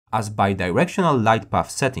As bidirectional light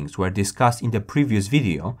path settings were discussed in the previous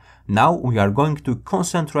video, now we are going to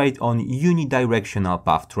concentrate on unidirectional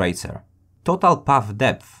path tracer. Total path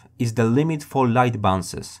depth is the limit for light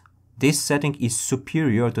bounces. This setting is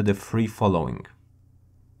superior to the three following.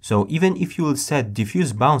 So even if you will set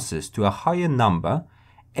diffuse bounces to a higher number,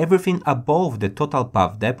 everything above the total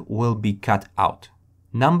path depth will be cut out.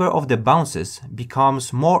 Number of the bounces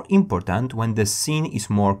becomes more important when the scene is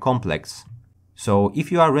more complex. So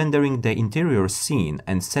if you are rendering the interior scene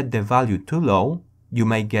and set the value too low, you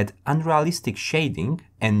may get unrealistic shading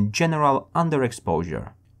and general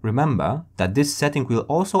underexposure. Remember that this setting will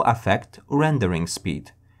also affect rendering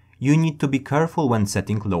speed. You need to be careful when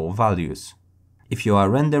setting low values. If you are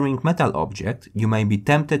rendering metal object, you may be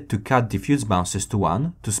tempted to cut diffuse bounces to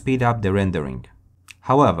 1 to speed up the rendering.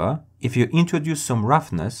 However, if you introduce some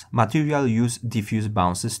roughness, material use diffuse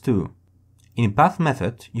bounces too. In path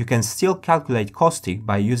method, you can still calculate caustic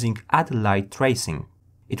by using add light tracing.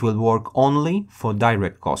 It will work only for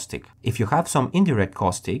direct caustic. If you have some indirect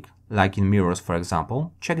caustic, like in mirrors for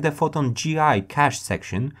example, check the Photon GI cache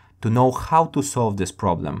section to know how to solve this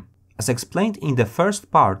problem. As explained in the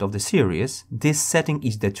first part of the series, this setting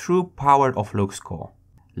is the true power of LuxCore.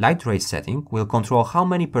 Light ray setting will control how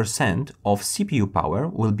many % of CPU power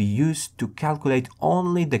will be used to calculate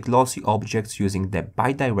only the glossy objects using the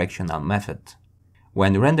bidirectional method.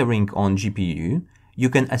 When rendering on GPU, you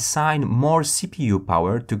can assign more CPU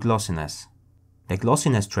power to glossiness. The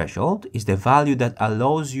glossiness threshold is the value that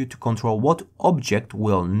allows you to control what object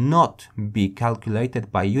will not be calculated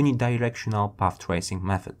by unidirectional path tracing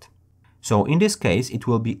method. So in this case, it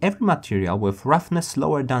will be every material with roughness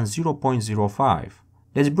lower than 0.05.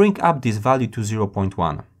 Let's bring up this value to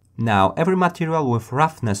 0.1. Now, every material with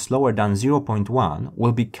roughness lower than 0.1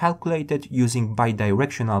 will be calculated using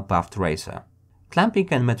bidirectional path tracer. Clamping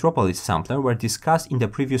and Metropolis sampler were discussed in the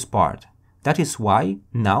previous part. That is why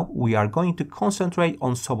now we are going to concentrate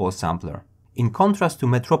on Sobol sampler. In contrast to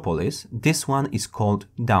Metropolis, this one is called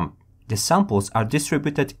dump. The samples are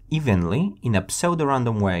distributed evenly in a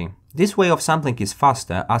pseudo-random way. This way of sampling is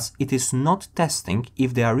faster as it is not testing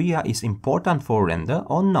if the area is important for render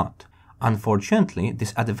or not. Unfortunately,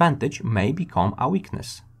 this advantage may become a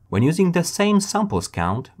weakness. When using the same samples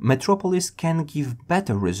count, Metropolis can give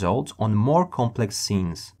better results on more complex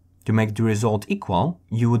scenes. To make the result equal,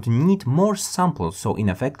 you would need more samples, so in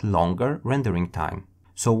effect longer rendering time.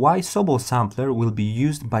 So why Sobol sampler will be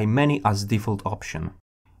used by many as default option?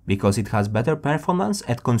 Because it has better performance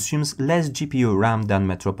and consumes less GPU RAM than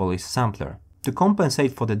Metropolis sampler. To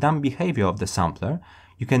compensate for the dumb behavior of the sampler,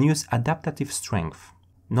 you can use adaptive strength.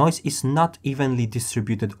 Noise is not evenly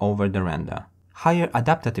distributed over the render. Higher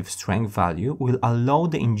adaptive strength value will allow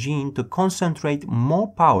the engine to concentrate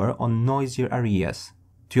more power on noisier areas.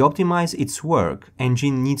 To optimize its work,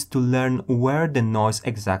 engine needs to learn where the noise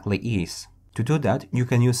exactly is. To do that, you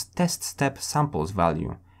can use test step samples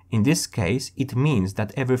value. In this case, it means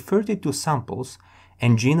that every 32 samples,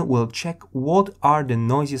 engine will check what are the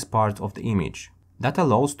noisiest parts of the image. That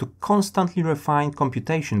allows to constantly refine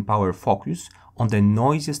computation power focus on the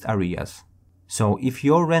noisiest areas. So if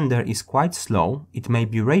your render is quite slow, it may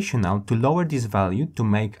be rational to lower this value to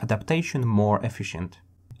make adaptation more efficient.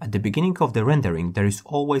 At the beginning of the rendering, there is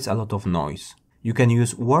always a lot of noise. You can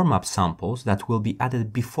use warm-up samples that will be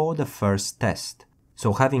added before the first test.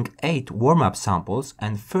 So having 8 warm-up samples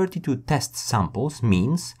and 32 test samples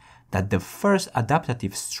means that the first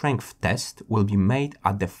adaptive strength test will be made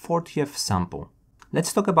at the 40th sample.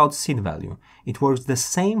 Let's talk about seed value. It works the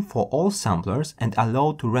same for all samplers and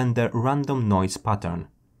allows to render random noise pattern.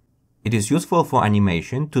 It is useful for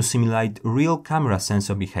animation to simulate real camera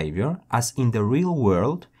sensor behavior, as in the real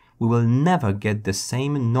world we will never get the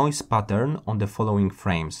same noise pattern on the following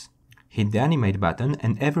frames. Hit the animate button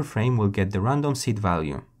and every frame will get the random seed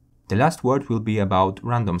value. The last word will be about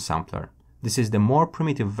random sampler. This is the more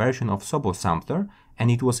primitive version of Sobol sampler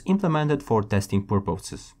and it was implemented for testing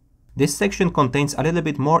purposes. This section contains a little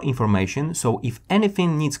bit more information, so if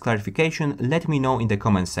anything needs clarification, let me know in the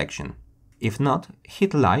comment section. If not,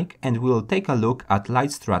 hit like and we'll take a look at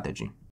light strategy.